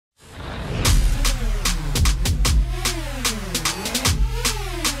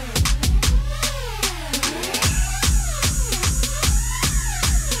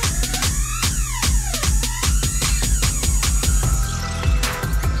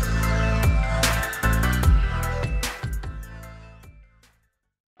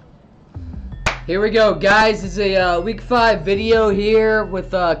Here we go, guys. It's a week 5 video here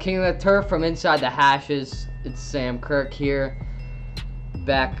with King of the Turf from Inside the Hashes. It's Sam Kirk here,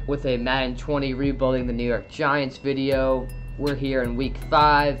 back with a Madden 20 Rebuilding the New York Giants video. We're here in week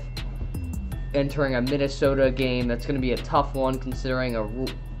 5, entering a Minnesota game that's going to be a tough one, considering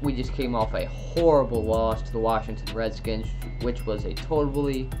we just came off a horrible loss to the Washington Redskins, which was a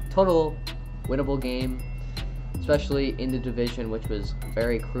total winnable game, especially in the division, which was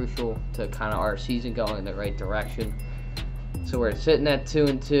very crucial to kind of our season going in the right direction. So we're sitting at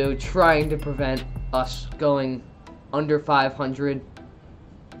 2-2, trying to prevent us going under 500,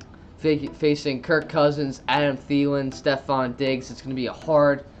 facing Kirk Cousins, Adam Thielen, Stephon Diggs. It's going to be a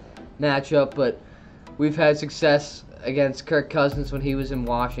hard matchup, but we've had success against Kirk Cousins when he was in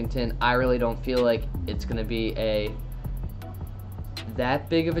Washington. I really don't feel like it's going to be that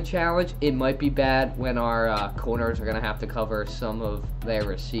big of a challenge. It might be bad when our corners are going to have to cover some of their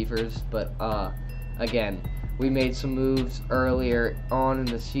receivers, but again, we made some moves earlier on in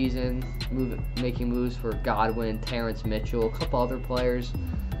the season, making moves for Godwin, Terrence Mitchell, a couple other players,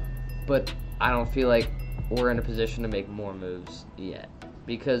 but I don't feel like we're in a position to make more moves yet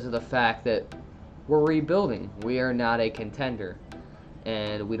because of the fact that we're rebuilding. We are not a contender,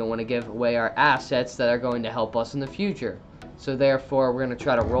 and we don't want to give away our assets that are going to help us in the future. So therefore, we're going to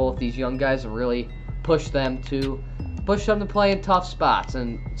try to roll with these young guys and really push them to play in tough spots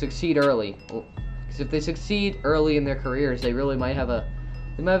and succeed early. Because if they succeed early in their careers, they really might have a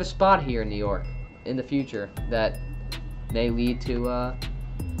spot here in New York in the future that may lead to an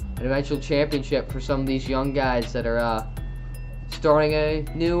eventual championship for some of these young guys that are starting a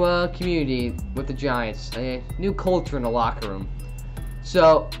new community with the Giants, a new culture in the locker room.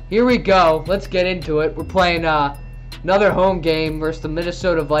 So here we go. Let's get into it. We're playing another home game versus the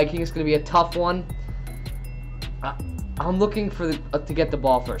Minnesota Vikings. It's going to be a tough one. I'm looking for to get the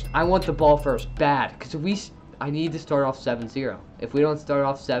ball first. I want the ball first bad, because I need to start off 7-0. If we don't start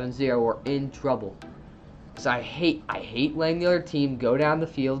off 7-0, we're in trouble. Because I hate letting the other team go down the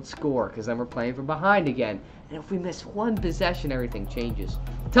field, score, because then we're playing from behind again. And if we miss one possession, everything changes.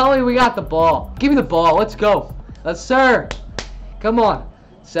 Tell me we got the ball. Give me the ball. Let's go. Yes, sir. Come on.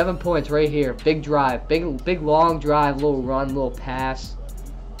 7 points right here. Big drive. Big long drive. Little run. Little pass.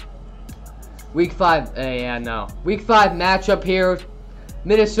 Week 5. Week 5 matchup here.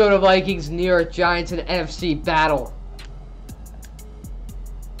 Minnesota Vikings, New York Giants, an NFC battle.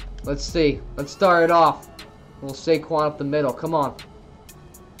 Let's see. Let's start it off. We'll Saquon up the middle. Come on.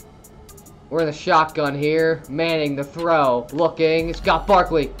 We're in the shotgun here. Manning the throw. Looking. It's got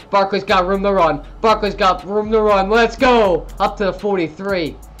Barkley. Barkley's got room to run. Barkley's got room to run. Let's go. Up to the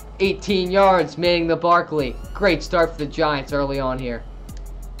 43. 18 yards. Manning the Barkley. Great start for the Giants early on here.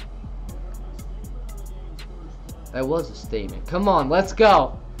 That was a statement. Come on. Let's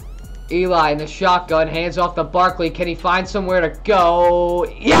go. Eli in the shotgun. Hands off to Barkley. Can he find somewhere to go?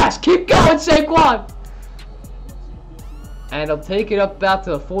 Yes. Keep going, Saquon. And he'll take it up about to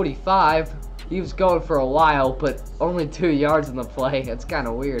the 45. He was going for a while, but only 2 yards in the play. That's kind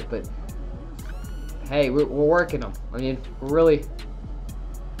of weird, but hey, we're working them. I mean, we're really...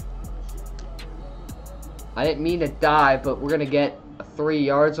 I didn't mean to dive, but we're going to get 3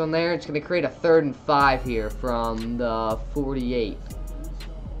 yards on there. It's going to create a 3rd and 5 here from the 48.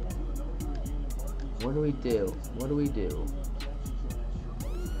 What do we do? What do we do?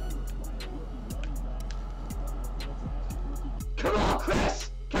 Come on, Chris!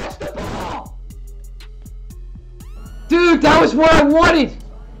 Catch the ball! Dude, that was what I wanted!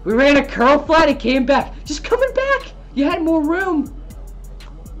 We ran a curl flat, he came back. Just coming back! You had more room!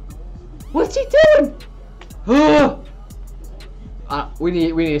 What's he doing? We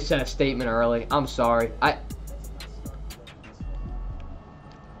need to send a statement early. I'm sorry.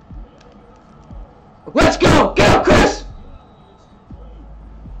 Let's go! Get up, Chris!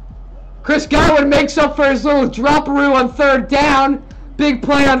 Chris Godwin makes up for his little drop-a-roo on 3rd down. Big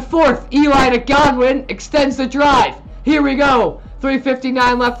play on 4th. Eli to Godwin. Extends the drive. Here we go.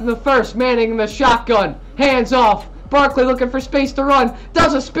 3:59 left in the 1st. Manning in the shotgun. Hands off. Barkley looking for space to run.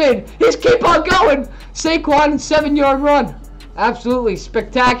 Does a spin. He's keep on going. Saquon, 7-yard run. Absolutely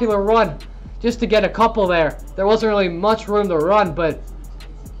spectacular run. Just to get a couple there. There wasn't really much room to run, but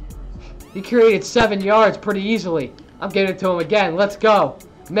he created 7 yards pretty easily. I'm getting it to him again. Let's go.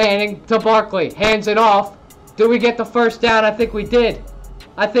 Manning to Barkley. Hands it off. Did we get the 1st down? I think we did.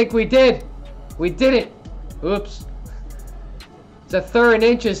 I think we did. We did it. Oops. It's a 3rd and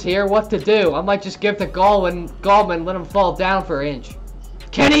inches here. What to do? I might just give to Gallman, let him fall down for an inch.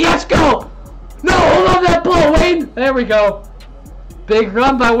 Kenny, yes, go! No, hold on that ball, Wayne. There we go. Big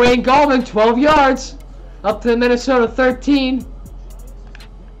run by Wayne Gallman. 12 yards. Up to the Minnesota 13.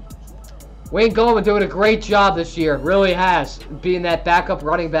 Wayne Gallman doing a great job this year. Really has. Being that backup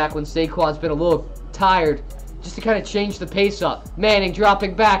running back when Saquon's been a little tired. Just to kind of change the pace up. Manning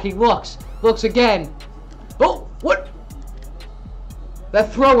dropping back. He looks. Looks again. Oh, what?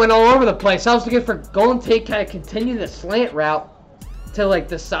 That throw went all over the place. I was looking for Golden Tate kind of continue the slant route to like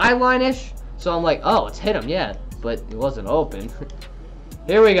the sideline-ish. So I'm like, oh, it's hit him, yeah. But it wasn't open.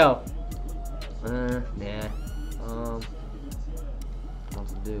 Here we go. Nah. What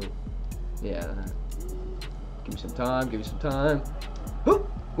to do? Yeah. Give me some time. Give me some time.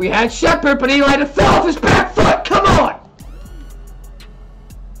 We had Shepard, but Eli to throw off his back foot. Come on.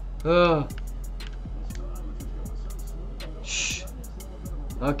 Shh.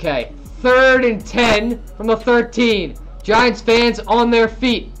 Okay. 3rd and 10 from the 13. Giants fans on their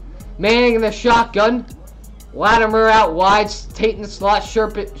feet. Manning in the shotgun. Latimer out wide. Tate in the slot.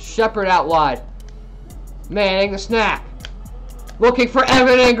 Shepard out wide. Manning the snap. Looking for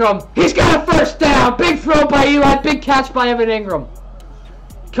Evan Ingram. He's got a first down. Big throw by Eli. Big catch by Evan Ingram.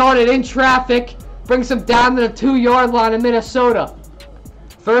 Caught it in traffic. Brings him down to the 2-yard line in Minnesota.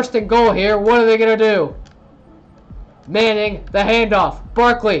 1st and goal here. What are they going to do? Manning, the handoff.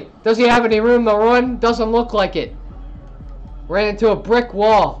 Barkley. Does he have any room to run? Doesn't look like it. Ran into a brick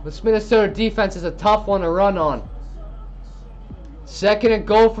wall. This Minnesota defense is a tough one to run on. 2nd and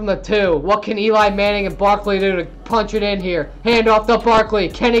goal from the 2. What can Eli Manning and Barkley do to punch it in here? Handoff to Barkley.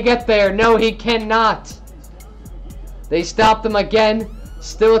 Can he get there? No, he cannot. They stopped him again.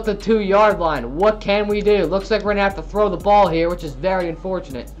 Still at the 2-yard line. What can we do? Looks like we're going to have to throw the ball here, which is very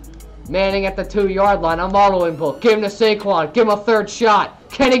unfortunate. Manning at the 2-yard line. I'm autoing ball. Give him to Saquon. Give him a 3rd shot.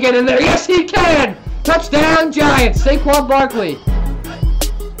 Can he get in there? Yes, he can! Touchdown, Giants. Saquon Barkley.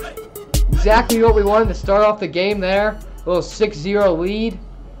 Exactly what we wanted to start off the game there. A little 6-0 lead.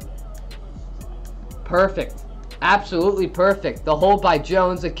 Perfect. Absolutely perfect. The hold by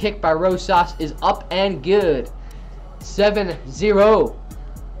Jones. The kick by Rosas is up and good. 7-0.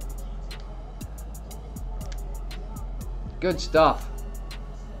 Good stuff.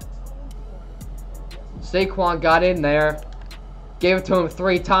 Saquon got in there. Gave it to him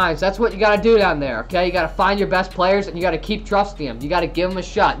 3 times. That's what you got to do down there, okay? You got to find your best players, and you got to keep trusting them. You got to give them a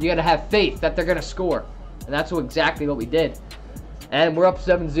shot. You got to have faith that they're going to score. And that's exactly what we did. And we're up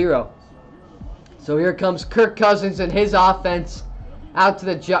 7-0. So here comes Kirk Cousins and his offense out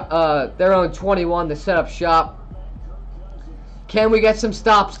to their own 21 to set up shop. Can we get some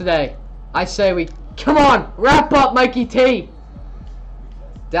stops today? I say we... Come on! Wrap up, Mikey T!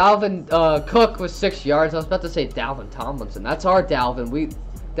 Dalvin Cook was 6 yards. I was about to say Dalvin Tomlinson. That's our Dalvin.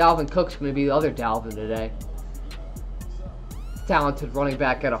 Dalvin Cook's going to be the other Dalvin today. Talented running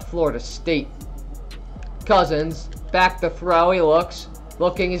back out of Florida State. Cousins. Back to throw. He looks.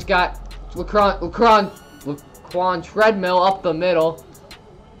 Looking. He's got Laquan Treadmill up the middle.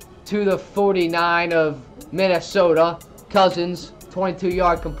 To the 49 of Minnesota. Cousins.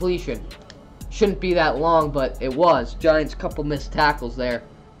 22-yard completion. Shouldn't be that long, but it was. Giants couple missed tackles there.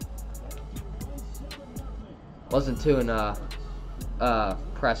 Wasn't too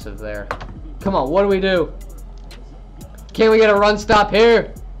impressive there. Come on, what do we do? Can we get a run stop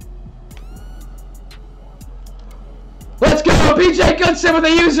here? Let's go! BJ Goodson with a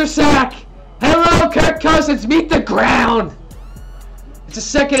user sack! Hello, Kirk Cousins, meet the ground! It's a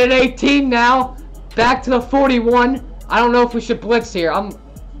 2nd and 18 now. Back to the 41. I don't know if we should blitz here. I'm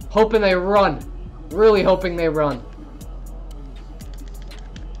hoping they run. Really hoping they run.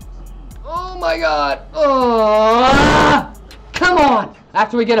 Oh my god. Oh, come on.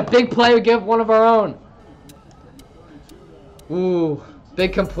 After we get a big play, we give one of our own. Ooh.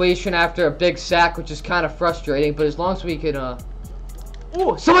 Big completion after a big sack, which is kind of frustrating. But as long as we can...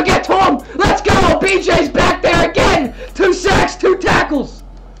 Ooh, someone get to him. Let's go. BJ's back there again. 2 sacks, 2 tackles.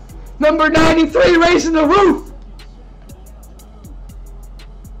 Number 93 raising the roof.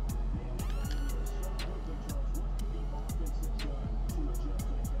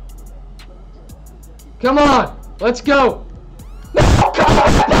 Come on, let's go. No, come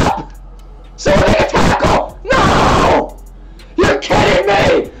on, someone make a tackle. No, you're kidding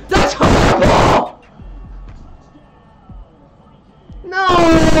me. That's horrible.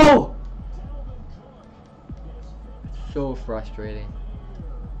 No. So frustrating.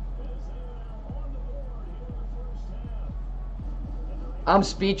 I'm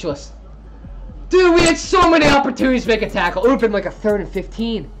speechless. Dude, we had so many opportunities to make a tackle. It would have been like a 3rd and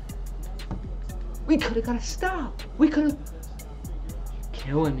 15. We could have got a stop. We could have...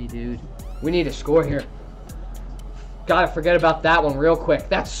 Killing me, dude. We need to score here. Gotta forget about that one real quick.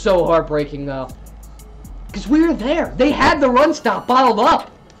 That's so heartbreaking, though. Because we were there. They had the run stop bottled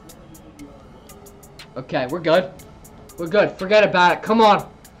up. Okay, we're good. We're good. Forget about it. Come on.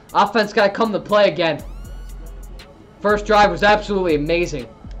 Offense got to come to play again. First drive was absolutely amazing.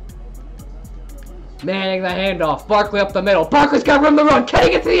 Manning the handoff. Barkley up the middle. Barkley's got room to run. Can he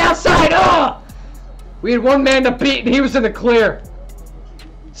get to the outside? Oh! We had one man to beat, and he was in the clear.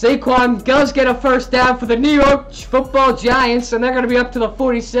 Saquon does get a first down for the New York Football Giants, and they're going to be up to the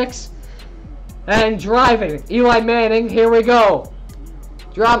 46. And driving. Eli Manning, here we go.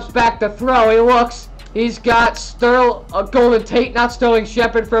 Drops back to throw. He looks. He's got Golden Tate, not Sterling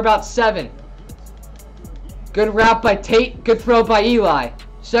Shepard, for about 7. Good route by Tate. Good throw by Eli.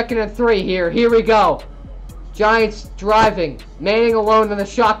 2nd and 3 here. Here we go. Giants driving. Manning alone in the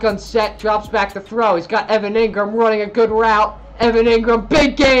shotgun set. Drops back to throw. He's got Evan Ingram running a good route. Evan Ingram,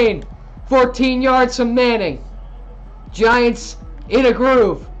 big gain. 14 yards from Manning. Giants in a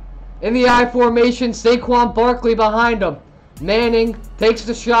groove. In the I formation, Saquon Barkley behind him. Manning takes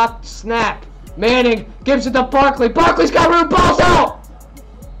the shot, snap. Manning gives it to Barkley. Barkley's got room, balls out!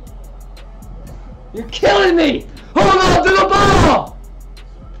 You're killing me! Hold on to the ball!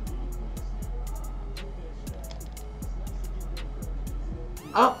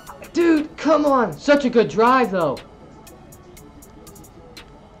 Oh, dude, come on. Such a good drive, though.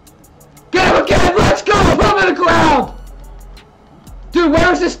 Get him again! Let's go! Run to the ground! Dude, where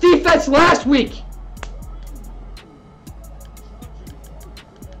was this defense last week?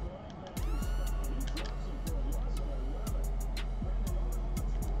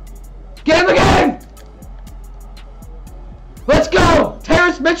 Get him again! Let's go!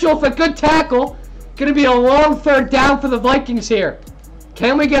 Terrence Mitchell with a good tackle. Gonna be a long 3rd down for the Vikings here.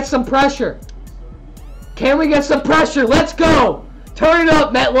 Can we get some pressure? Can we get some pressure? Let's go! Turn it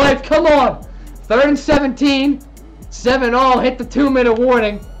up, MetLife. Come on. 3rd and 17. 7-all. Hit the 2-minute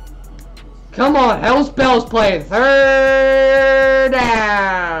warning. Come on. Hell's Bells playing. 3rd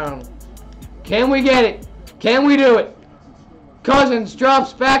down. Can we get it? Can we do it? Cousins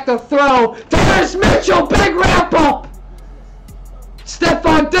drops back to throw. Terrence Mitchell. Big wrap up.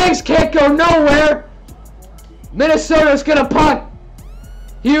 Stephon Diggs can't go nowhere. Minnesota's going to punt.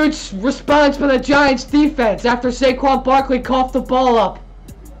 Huge response from the Giants defense after Saquon Barkley coughed the ball up.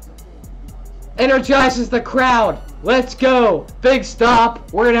 Energizes the crowd. Let's go. Big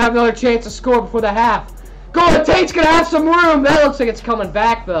stop. We're going to have another chance to score before the half. Golden Tate's going to have some room. That looks like it's coming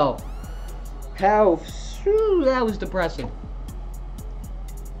back, though. That was depressing.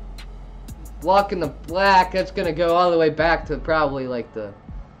 Block in the black. That's going to go all the way back to probably like the...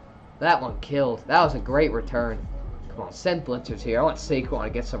 That one killed. That was a great return. Come on, send blitzers here. I want Saquon to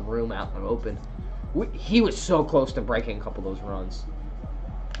get some room out and open. He was so close to breaking a couple of those runs.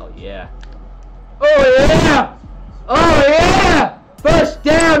 Oh, yeah. Oh, yeah! Oh, yeah! First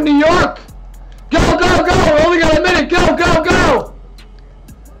down, New York! Go, go, go! We only got a minute. Go, go, go!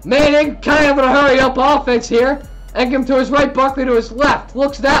 Manning, kind of in a hurry-up offense here. Ingram to his right, Barkley to his left.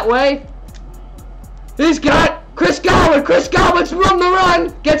 Looks that way. He's got Chris Godwin. Chris Godwin's room to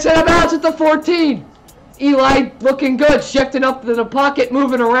run. Gets out of bounds at the 14. Eli looking good. Shifting up to the pocket,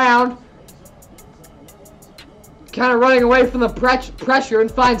 moving around. Kind of running away from the pressure and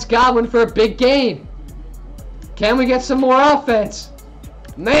finds Godwin for a big gain. Can we get some more offense?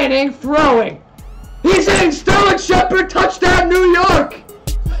 Manning throwing. He's in. Sterling Shepard, touchdown New York.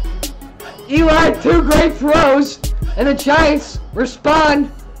 Eli, 2 great throws. And the Giants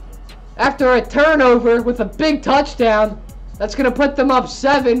respond after a turnover with a big touchdown. That's going to put them up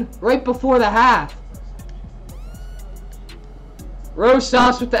 7 right before the half.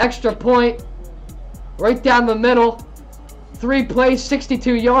 Rosas with the extra point. Right down the middle. 3 plays,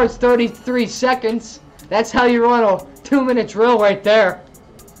 62 yards, 33 seconds. That's how you run a 2-minute drill right there.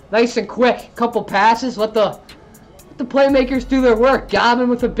 Nice and quick. Couple passes. Let the playmakers do their work. Godwin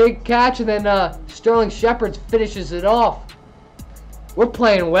with a big catch, and then Sterling Shepard finishes it off. We're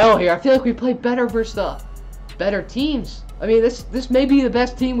playing well here. I feel like we play better versus the better teams. I mean, this may be the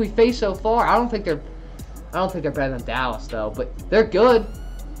best team we faced so far. I don't think they're better than Dallas though, but they're good.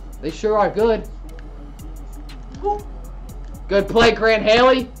 They sure are good. Good play, Grant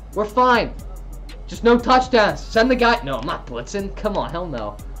Haley. We're fine. Just no touchdowns. Send the guy. No, I'm not blitzing. Come on, hell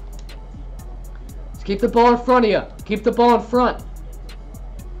no. Just keep the ball in front of you. Keep the ball in front.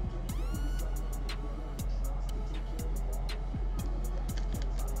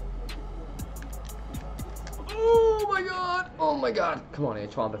 Oh my god. Oh my god. Come on,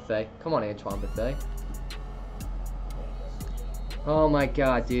 Antoine Bethea. Come on, Antoine Bethea. Oh my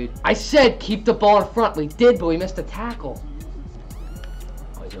god, dude. I said keep the ball in front. We did, but we missed a tackle.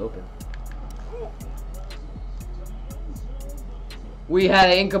 Oh, he's open. We had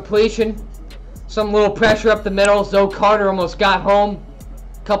an incompletion. Some little pressure up the middle. Zoe Carter almost got home.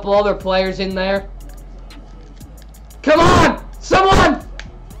 A couple other players in there. Come on! Someone!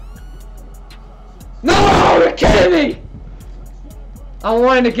 kidding me? I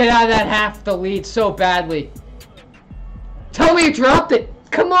wanted to get out of that half the lead so badly. Tell me he dropped it.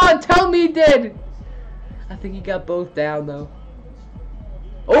 Come on, tell me he did. I think he got both down, though.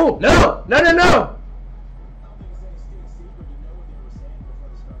 Oh, no. No, no, no.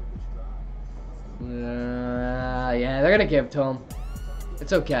 Yeah, they're going to give it to him.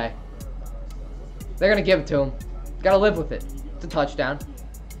 It's okay. They're going to give it to him. Got to live with it. It's a touchdown.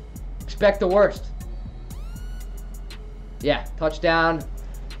 Expect the worst. Yeah, touchdown.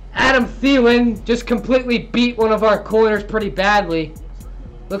 Adam Thielen just completely beat one of our corners pretty badly.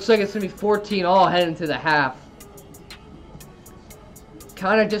 Looks like it's going to be 14 all heading into the half.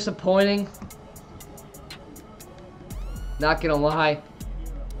 Kind of disappointing. Not going to lie.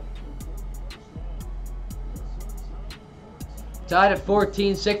 Tied at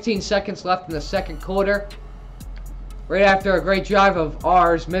 14, 16 seconds left in the second quarter. Right after a great drive of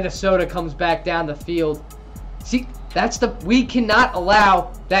ours, Minnesota comes back down the field. See, we cannot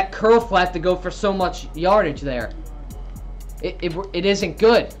allow that curl flat to go for so much yardage there. It isn't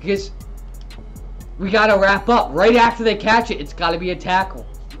good because we got to wrap up. Right after they catch it, it's got to be a tackle.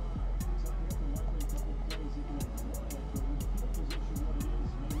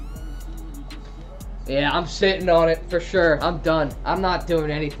 Yeah, I'm sitting on it for sure. I'm done. I'm not doing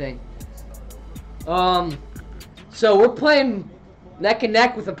anything. So we're playing neck and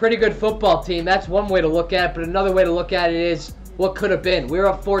neck with a pretty good football team. That's one way to look at it, but another way to look at it is what could have been. We were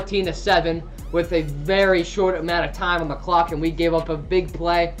up 14-7 with a very short amount of time on the clock, and we gave up a big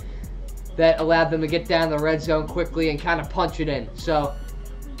play that allowed them to get down the red zone quickly and kind of punch it in. So,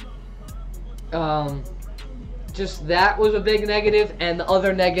 just that was a big negative, and the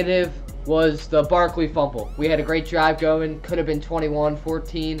other negative was the Barkley fumble. We had a great drive going, could have been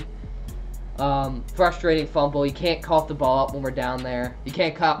 21-14. Frustrating fumble. You can't cough the ball up when we're down there. You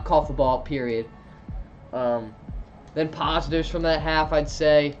can't cough the ball up, period. Then positives from that half, I'd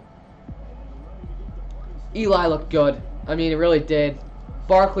say. Eli looked good. I mean, it really did.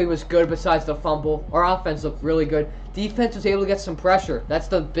 Barkley was good besides the fumble. Our offense looked really good. Defense was able to get some pressure. That's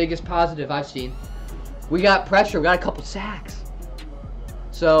the biggest positive I've seen. We got pressure. We got a couple sacks.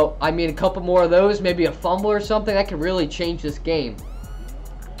 So, I mean, a couple more of those, maybe a fumble or something, that could really change this game.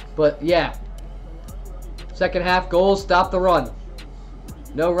 But, yeah. Second half goals, stop the run.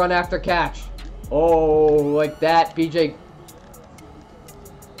 No run after catch. Oh, like that, BJ.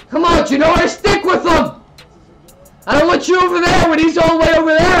 Come on, you know how to stick with him! I don't want you over there when he's all the way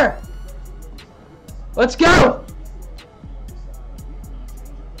over there! Let's go!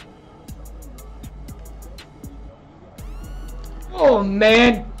 Oh,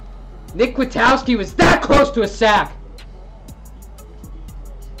 man. Nick Witkowski was that close to a sack.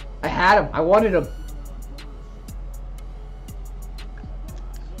 I had him. I wanted him.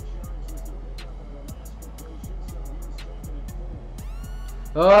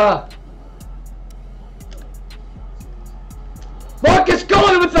 Marcus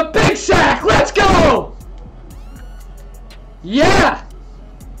going with a big sack. Let's go. Yeah.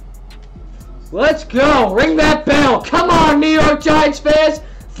 Let's go. Ring that bell. Come on, New York Giants fans.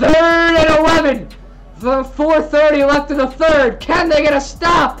 3rd and 11. 4:30 left in the third. Can they get a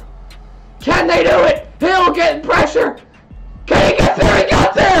stop? Can they do it? Hill getting pressure. Can he get there? He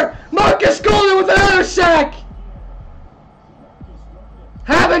got there. Marcus Golden with another sack.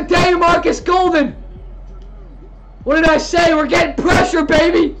 Have a day, Marcus Golden. What did I say? We're getting pressure,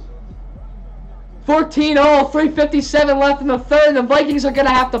 baby. 14 all. 3:57 left in the third. And the Vikings are going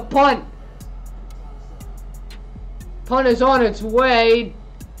to have to punt. Punt is on its way.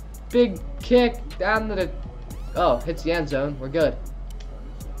 Big kick down to the... Oh, hits the end zone. We're good.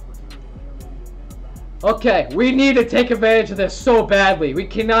 Okay, we need to take advantage of this so badly. We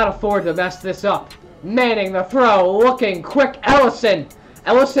cannot afford to mess this up. Manning the throw. Looking quick. Ellison.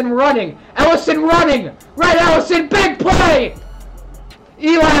 Ellison running. Ellison running. Right, Ellison. Big play.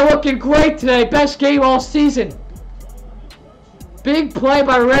 Eli looking great today. Best game all season. Big play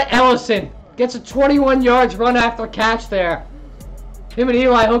by Rhett Ellison. Gets a 21 yards run after catch there. Him and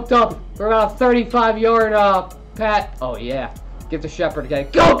Eli hooked up for about a 35-yard pat. Oh, yeah. Give to Shepard again.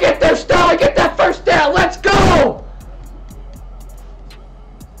 Go get there, Sterling. Get that first down. Let's go.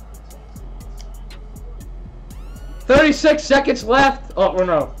 36 seconds left. Oh,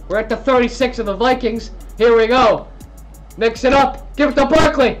 no. We're at the 36 of the Vikings. Here we go. Mix it up. Give it to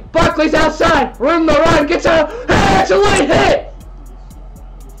Barkley. Barkley's outside. Room the run. Gets a... Hey, it's a late hit.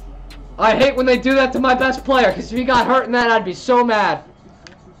 I hate when they do that to my best player, because if he got hurt in that, I'd be so mad.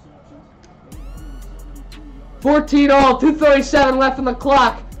 14 all, 2:37 left on the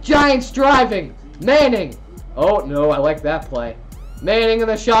clock. Giants driving. Manning. Oh, no, I like that play. Manning in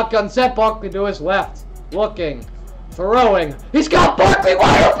the shotgun set. Barkley to his left. Looking. Throwing. He's got Barkley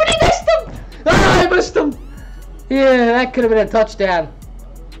wide open. He missed him. Ah, I missed him. Yeah, that could have been a touchdown.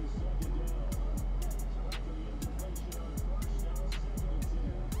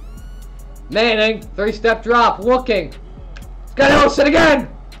 Manning, 3-step drop, looking. He's got Ellison again.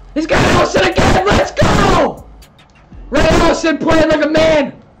 He's got Ellison again. Let's go. Ray Ellison playing like a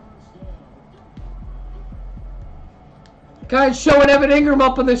man. Kind of showing Evan Ingram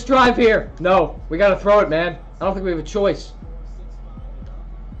up on this drive here. No, we got to throw it, man. I don't think we have a choice.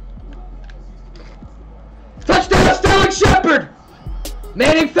 Touchdown, Sterling Shepard.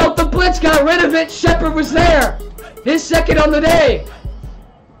 Manning felt the blitz, got rid of it. Shepard was there. His second on the day.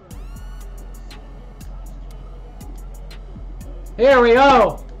 Here we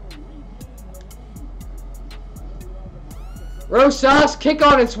go. Rosas kick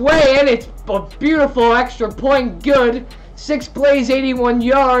on its way, and it's a beautiful extra point. Good. 6 plays, 81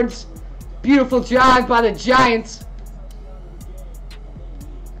 yards. Beautiful drive by the Giants.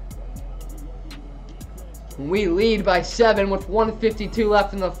 We lead by 7 with 1:52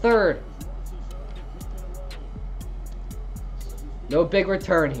 left in the third. No big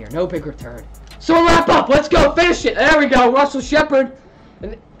return here. No big return. So we'll wrap up. Let's go. Finish it. There we go. Russell Shepard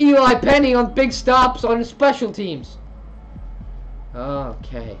and Eli Penny on big stops on the special teams.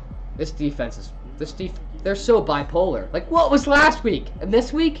 Okay. This defense is... they're so bipolar. Like, what was last week? And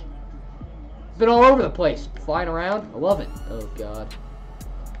this week? Been all over the place. Flying around. I love it. Oh, God.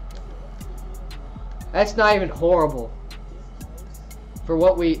 That's not even horrible. For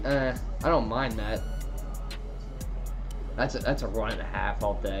what we... I don't mind that. That's a run and a half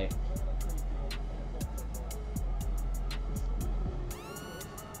all day.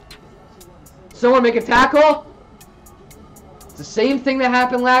 Someone make a tackle. It's the same thing that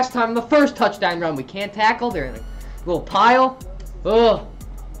happened last time in the first touchdown run. We can't tackle. They're in a little pile. Ugh.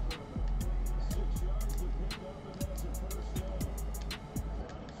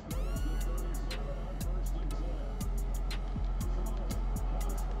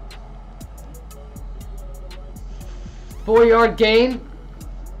 Four-yard gain.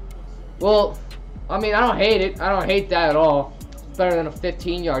 Well, I mean, I don't hate it. I don't hate that at all. It's better than a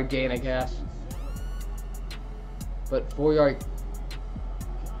 15-yard gain, I guess. But 4-yard.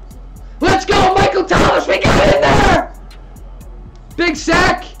 Let's go, Michael Thomas! We got it in there! Big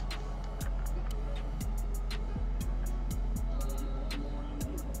sack!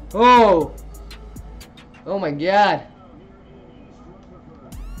 Oh! Oh my God!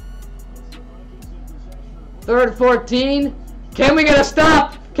 3rd and 14. Can we get a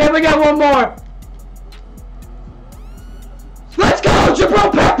stop? Can we get one more? Let's go,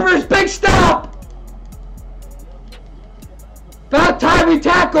 Jabril Peppers! Big stop! About time we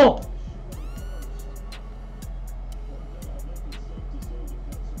tackle!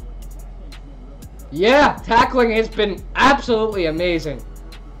 Yeah, tackling has been absolutely amazing.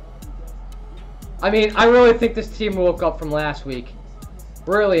 I mean, I really think this team woke up from last week.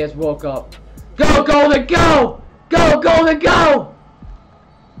 Really has woke up. Go, Golden, go! Go, Golden, go!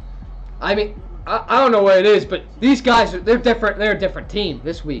 I mean, I don't know what it is, but these guys, they're different. They're a different team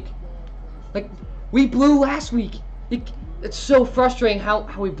this week. Like, we blew last week. It's so frustrating how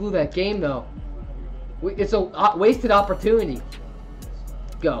we blew that game, though. It's a wasted opportunity.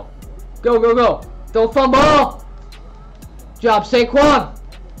 Go. Go, go, go. Don't fumble. Job, Saquon.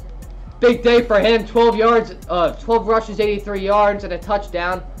 Big day for him. 12 yards, 12 rushes, 83 yards, and a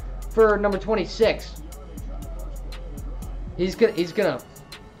touchdown for number 26. He's gonna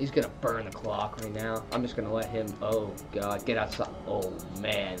burn the clock right now. I'm just gonna let him. Oh God, get outside. Oh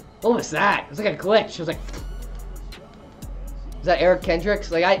man, what was that? It was like a glitch. It was like. Is that Eric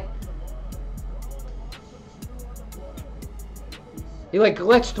Kendricks? Like he like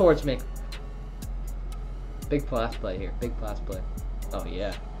glitched towards me. Big pass play here. Big pass play. Oh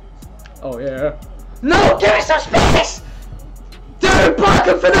yeah. Oh yeah. No, give me some space! Dude, block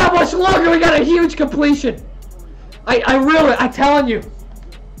him for that much longer. We got a huge completion. I'm telling you.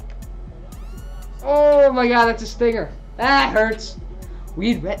 Oh my God, that's a stinger. That hurts.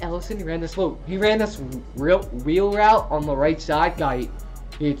 Ellison ran this low. He ran this wheel route on the right side. God,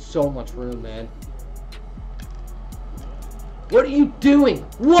 he had so much room, man. What are you doing?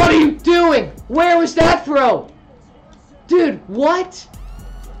 What are you doing? Where was that throw? Dude, what?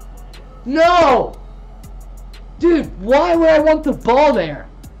 No! Dude, why would I want the ball there?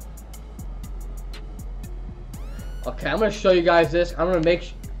 Okay, I'm going to show you guys this. I'm going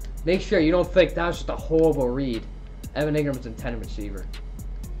to make sure you don't think that was just a horrible read. Evan Ingram's intended receiver.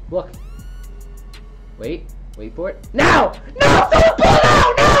 Look. Wait for it. Now! No! Throw the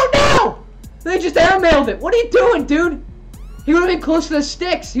ball now! No! They just airmailed it. What are you doing, dude? He would have been close to the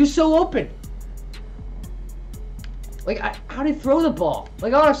sticks. He was so open. Like, how did he throw the ball?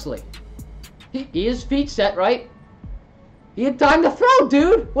 Like, honestly. He has feet set, right? He had time to throw,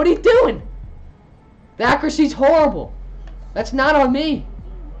 dude. What are you doing? The accuracy's horrible. That's not on me.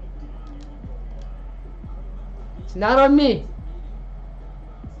 It's not on me.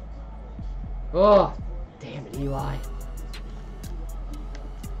 Oh, damn it, Eli.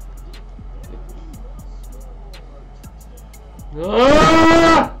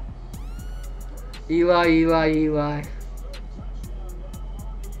 Ah! Eli.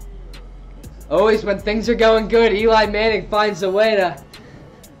 Always when things are going good, Eli Manning finds a way to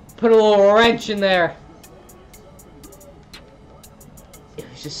put a little wrench in there. It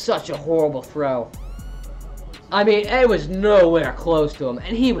was just such a horrible throw. I mean, it was nowhere close to him,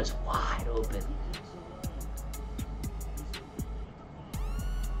 and he was wide open.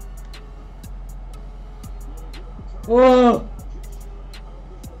 Whoa!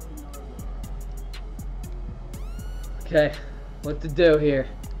 Okay, what to do here?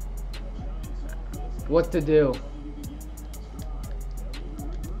 What to do?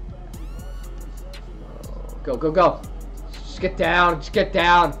 Go. Just get down, I'm just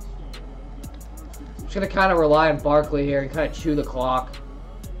gonna kind of rely on Barkley here and kind of chew the clock.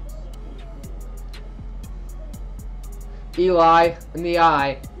 Eli in the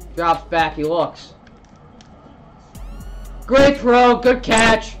eye, drops back, he looks. Great throw, good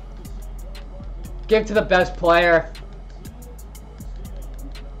catch. Give to the best player.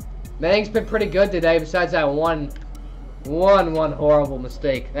 Manning's been pretty good today, besides that one horrible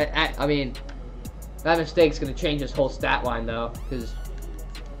mistake. I mean, that mistake's gonna change his whole stat line though, because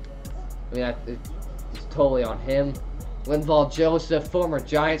I mean, it's totally on him. Linval Joseph, former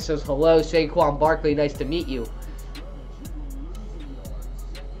Giant, says hello. Saquon Barkley, nice to meet you.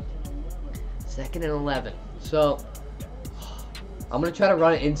 2nd and 11. So I'm gonna try to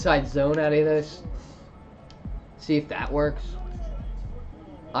run an inside zone out of this. See if that works.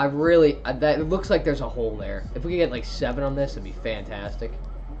 It looks like there's a hole there. If we could get like 7 on this, it'd be fantastic.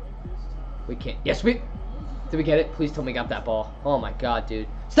 We can't. Yes, did we get it? Please tell me we got that ball. Oh my god, dude.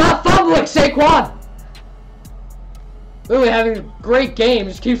 Stop fumbling, Saquon! Literally having a great game,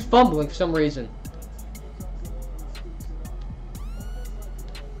 just keeps fumbling for some reason.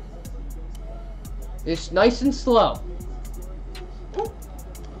 It's nice and slow.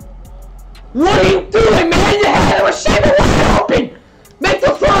 What are you doing, man? You had the receiver wide open! Make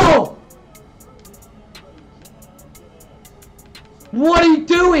the throw! What are you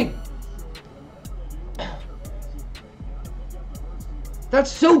doing?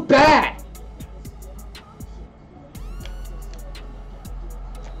 That's so bad.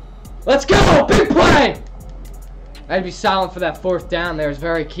 Let's go! Big play! I had to be silent for that 4th down there. It's a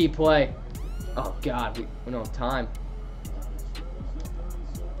very key play. Oh, God. We don't have time.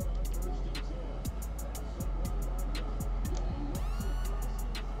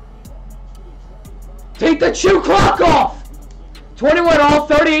 Take the chew clock off! 21 all,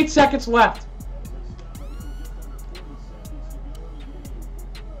 38 seconds left.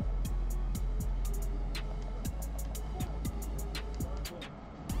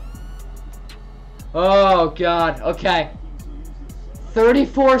 Oh, God. Okay.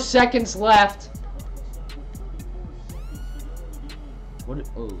 34 seconds left.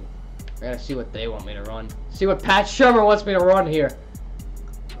 Oh. I gotta see what they want me to run. See what Pat Shermer wants me to run here.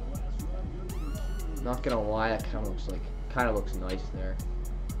 Not gonna lie, that kind of looks nice there.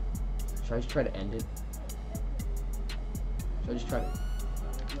 Should I just try to end it? Should I just try to...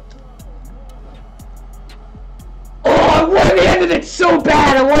 Oh, I wanted to end it so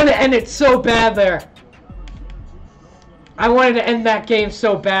bad! I wanted to end it so bad there. I wanted to end that game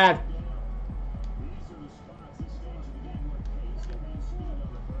so bad.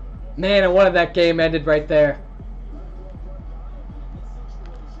 Man, I wanted that game ended right there.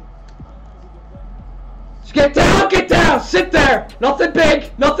 Get down, sit there. Nothing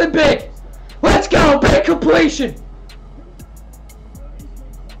big. Let's go, big completion.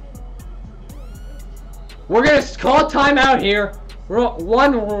 We're gonna call a timeout here.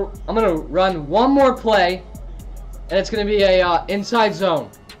 I'm gonna run one more play, and it's gonna be a inside zone.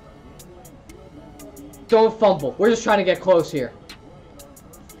 Don't fumble. We're just trying to get close here.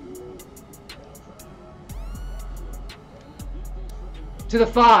 To the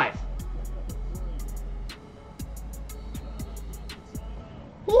 5.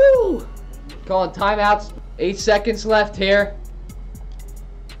 Woo! Calling timeouts. 8 seconds left here.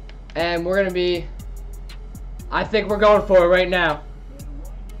 And we're going to be... I think we're going for it right now.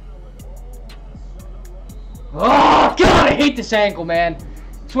 Oh, God, I hate this angle, man.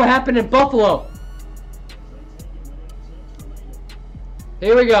 It's what happened in Buffalo.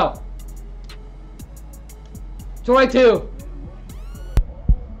 Here we go. 22.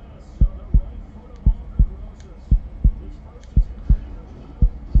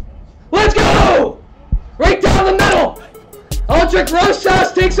 Let's go! Right down the middle! Aldrich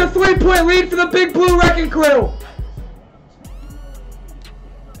Rosas takes a 3-point lead for the Big Blue Wrecking Crew.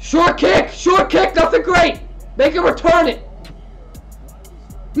 Short kick, nothing great. Make him return it.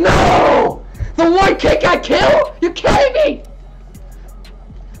 No! The one kick I kill? You kidding me?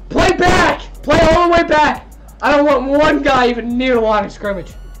 Play back! Play all the way back! I don't want one guy even near the line of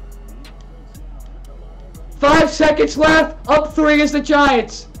scrimmage. 5 seconds left. Up 3 is the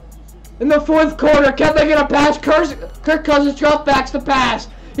Giants. In the 4th quarter, can they get a pass? Kirk Cousins drop backs the pass.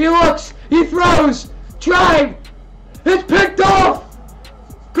 He looks. He throws. Drive. It's picked off.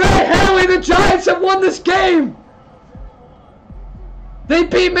 Grant Haley, the Giants have won this game. They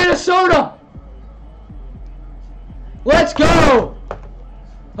beat Minnesota. Let's go.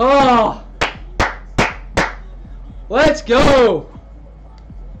 Oh. Let's go.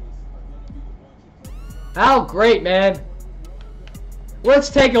 How great, man. Let's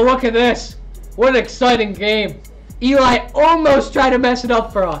take a look at this. What an exciting game. Eli almost tried to mess it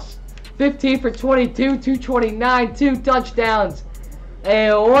up for us. 15 for 22, 229, 2 touchdowns,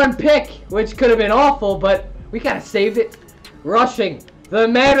 and 1 pick, which could have been awful, but we kind of saved it. Rushing, the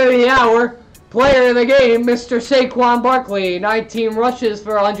man of the hour, player of the game, Mr. Saquon Barkley. 19 rushes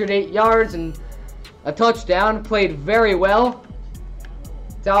for 108 yards and a touchdown. Played very well.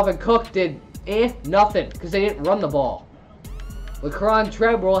 Dalvin Cook did nothing because they didn't run the ball. LaCron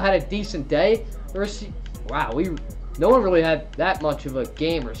Treadwell had a decent day. Wow, no one really had that much of a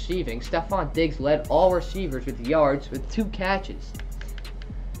game receiving. Stephon Diggs led all receivers with yards with 2 catches.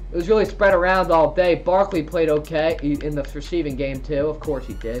 It was really spread around all day. Barkley played okay in the receiving game too. Of course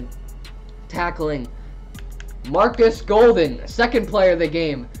he did. Tackling, Marcus Golden, second player of the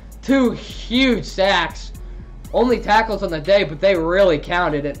game. 2 huge sacks. Only tackles on the day, but they really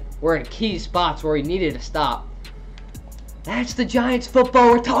counted it. We're in key spots where he needed to stop. That's the Giants football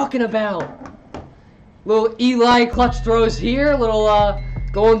we're talking about. Little Eli clutch throws here. Little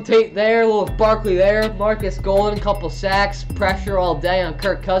Golden Tate there. Little Barkley there. Marcus Golden, couple sacks. Pressure all day on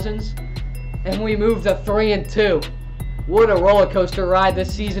Kirk Cousins. And we move to 3-2. What a roller coaster ride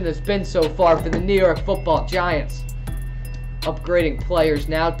this season has been so far for the New York Football Giants. Upgrading players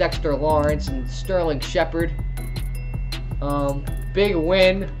now. Dexter Lawrence and Sterling Shepard. Big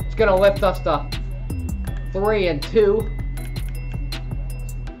win. It's going to lift us to 3-2.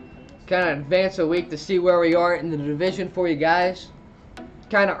 Kind of advance a week to see where we are in the division for you guys.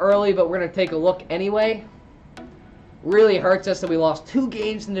 Kind of early, but we're going to take a look anyway. Really hurts us that we lost 2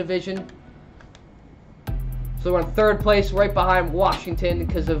 games in the division. So we're in 3rd place right behind Washington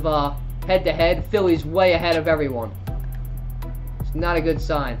because of head-to-head. Philly's way ahead of everyone. It's not a good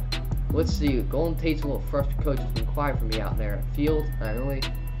sign. Let's see. Golden Tate's a little frustrated. Coach has been quiet for me out there in the field. Not really.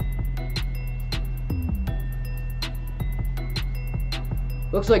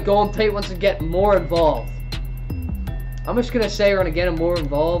 Looks like Golden Tate wants to get more involved. I'm just going to say we're going to get him more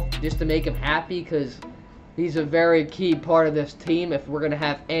involved just to make him happy because he's a very key part of this team if we're going to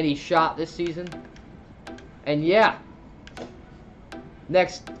have any shot this season. And yeah,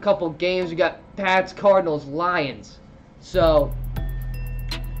 next couple games we got Pats, Cardinals, Lions. So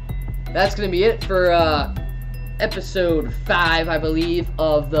that's going to be it for episode 5, I believe,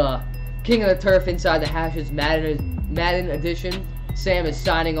 of the King of the Turf Inside the Hashes Madden edition. Sam is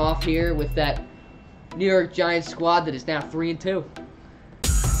signing off here with that New York Giants squad that is now 3-2.